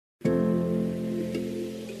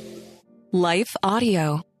Life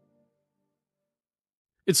Audio.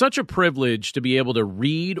 It's such a privilege to be able to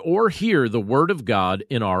read or hear the Word of God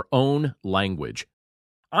in our own language.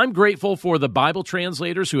 I'm grateful for the Bible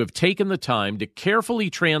translators who have taken the time to carefully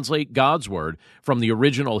translate God's Word from the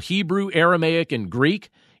original Hebrew, Aramaic, and Greek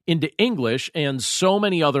into English and so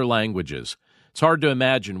many other languages. It's hard to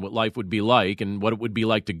imagine what life would be like and what it would be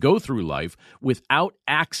like to go through life without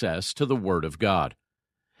access to the Word of God.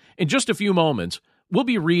 In just a few moments, we'll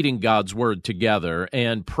be reading God's Word together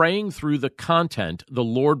and praying through the content the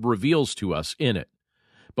Lord reveals to us in it.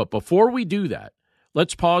 But before we do that,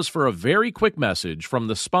 let's pause for a very quick message from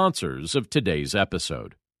the sponsors of today's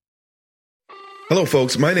episode. Hello,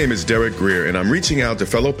 folks. My name is Derek Greer, and I'm reaching out to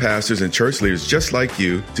fellow pastors and church leaders just like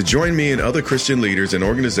you to join me and other Christian leaders and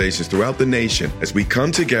organizations throughout the nation as we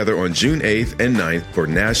come together on June 8th and 9th for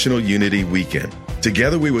National Unity Weekend.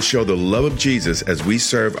 Together, we will show the love of Jesus as we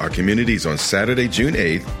serve our communities on Saturday, June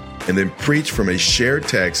 8th, and then preach from a shared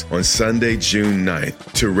text on Sunday, June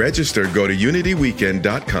 9th. To register, go to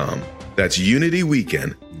unityweekend.com. That's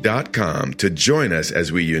unityweekend.com to join us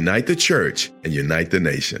as we unite the church and unite the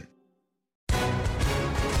nation.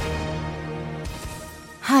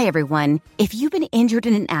 Hi, everyone. If you've been injured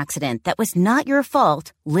in an accident that was not your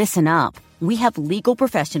fault, listen up. We have legal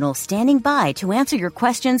professionals standing by to answer your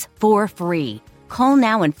questions for free. Call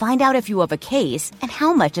now and find out if you have a case and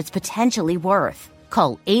how much it's potentially worth.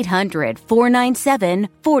 Call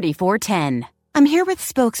 800-497-4410. I'm here with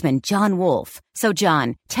spokesman John Wolf. So,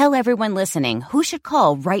 John, tell everyone listening who should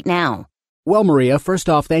call right now. Well, Maria, first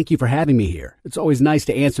off, thank you for having me here. It's always nice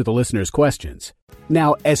to answer the listeners' questions.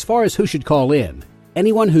 Now, as far as who should call in,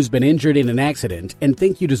 anyone who's been injured in an accident and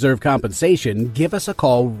think you deserve compensation, give us a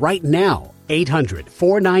call right now.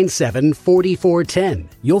 800-497-4410.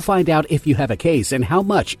 You'll find out if you have a case and how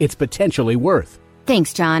much it's potentially worth.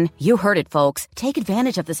 Thanks, John. You heard it, folks. Take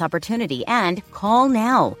advantage of this opportunity and call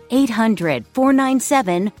now.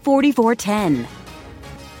 800-497-4410.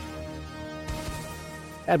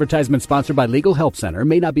 Advertisement sponsored by Legal Help Center.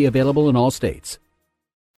 May not be available in all states.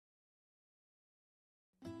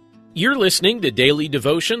 You're listening to Daily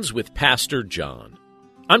Devotions with Pastor John.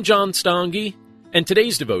 I'm John Stange, and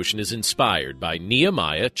today's devotion is inspired by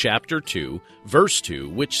Nehemiah chapter 2, verse 2,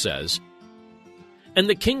 which says, "And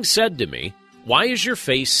the king said to me, 'Why is your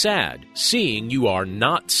face sad, seeing you are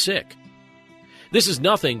not sick?' This is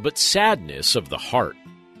nothing but sadness of the heart.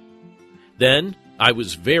 Then I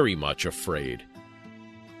was very much afraid."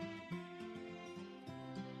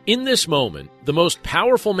 In this moment, the most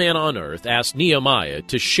powerful man on earth asked Nehemiah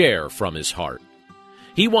to share from his heart.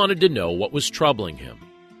 He wanted to know what was troubling him.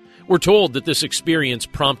 We're told that this experience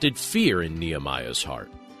prompted fear in Nehemiah's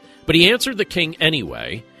heart. But he answered the king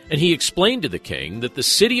anyway, and he explained to the king that the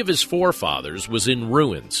city of his forefathers was in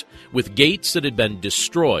ruins, with gates that had been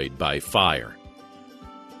destroyed by fire.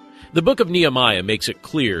 The book of Nehemiah makes it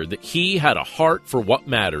clear that he had a heart for what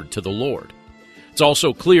mattered to the Lord. It's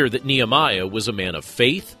also clear that Nehemiah was a man of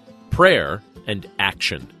faith, prayer, and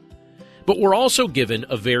action. But we're also given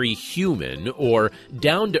a very human or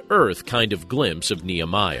down-to-earth kind of glimpse of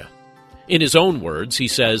Nehemiah. In his own words, he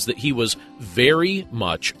says that he was very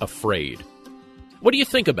much afraid. What do you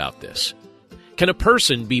think about this? Can a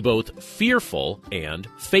person be both fearful and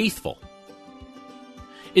faithful?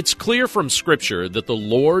 It's clear from Scripture that the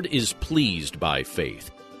Lord is pleased by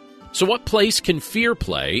faith. So what place can fear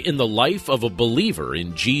play in the life of a believer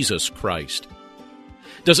in Jesus Christ?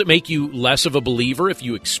 Does it make you less of a believer if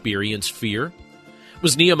you experience fear?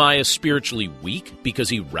 Was Nehemiah spiritually weak because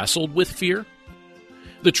he wrestled with fear?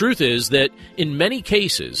 The truth is that in many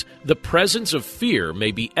cases, the presence of fear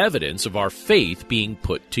may be evidence of our faith being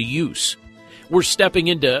put to use. We're stepping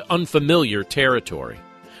into unfamiliar territory.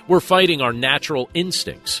 We're fighting our natural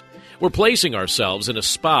instincts. We're placing ourselves in a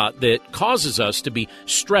spot that causes us to be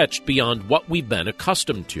stretched beyond what we've been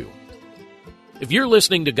accustomed to. If you're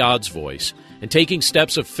listening to God's voice and taking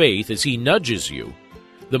steps of faith as He nudges you,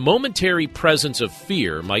 the momentary presence of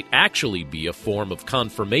fear might actually be a form of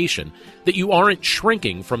confirmation that you aren't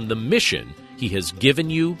shrinking from the mission He has given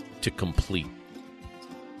you to complete.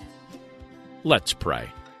 Let's pray.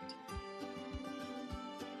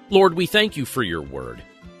 Lord, we thank you for your word,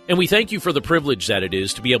 and we thank you for the privilege that it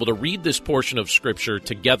is to be able to read this portion of Scripture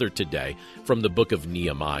together today from the book of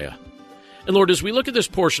Nehemiah. And Lord, as we look at this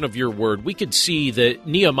portion of your word, we could see that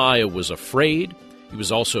Nehemiah was afraid, he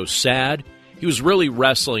was also sad, he was really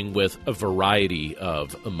wrestling with a variety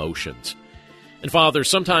of emotions. And Father,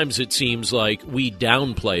 sometimes it seems like we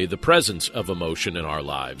downplay the presence of emotion in our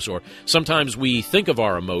lives, or sometimes we think of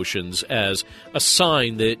our emotions as a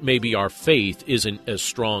sign that maybe our faith isn't as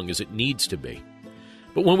strong as it needs to be.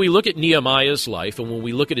 But when we look at Nehemiah's life and when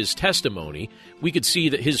we look at his testimony, we could see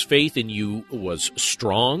that his faith in you was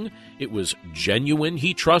strong, it was genuine,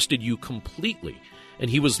 he trusted you completely, and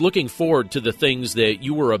he was looking forward to the things that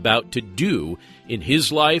you were about to do in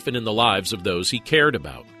his life and in the lives of those he cared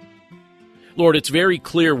about. Lord, it's very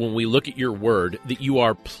clear when we look at your word that you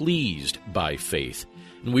are pleased by faith.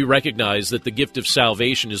 And we recognize that the gift of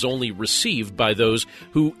salvation is only received by those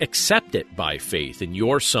who accept it by faith in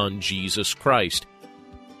your Son, Jesus Christ.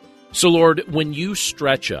 So, Lord, when you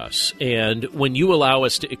stretch us and when you allow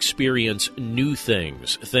us to experience new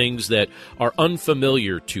things, things that are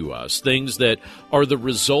unfamiliar to us, things that are the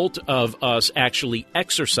result of us actually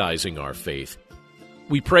exercising our faith,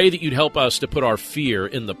 we pray that you'd help us to put our fear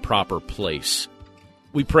in the proper place.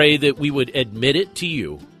 We pray that we would admit it to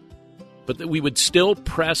you, but that we would still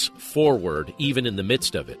press forward even in the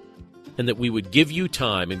midst of it, and that we would give you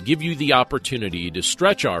time and give you the opportunity to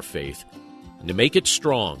stretch our faith and to make it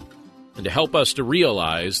strong, and to help us to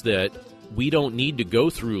realize that we don't need to go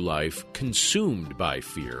through life consumed by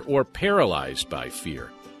fear or paralyzed by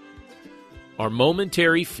fear. Our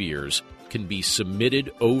momentary fears can be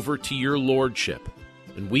submitted over to your lordship,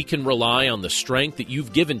 and we can rely on the strength that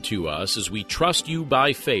you've given to us as we trust you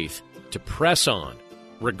by faith to press on,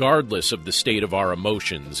 regardless of the state of our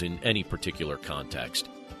emotions in any particular context.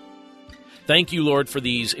 Thank you, Lord, for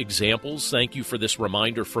these examples. Thank you for this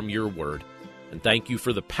reminder from your word. And thank you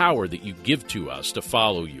for the power that you give to us to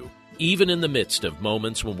follow you, even in the midst of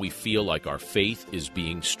moments when we feel like our faith is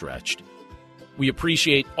being stretched. We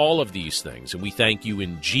appreciate all of these things, and we thank you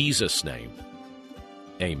in Jesus' name.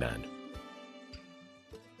 Amen.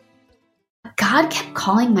 God kept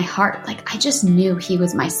calling my heart. Like, I just knew he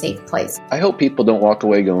was my safe place. I hope people don't walk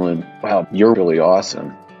away going, wow, you're really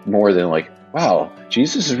awesome, more than like, wow,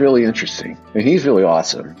 Jesus is really interesting, and he's really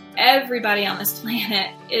awesome. Everybody on this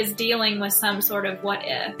planet is dealing with some sort of what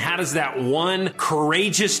if. How does that one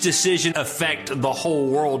courageous decision affect the whole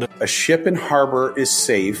world? A ship in harbor is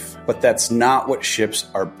safe, but that's not what ships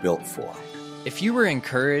are built for. If you were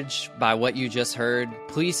encouraged by what you just heard,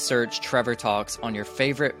 please search Trevor Talks on your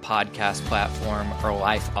favorite podcast platform or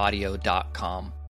lifeaudio.com.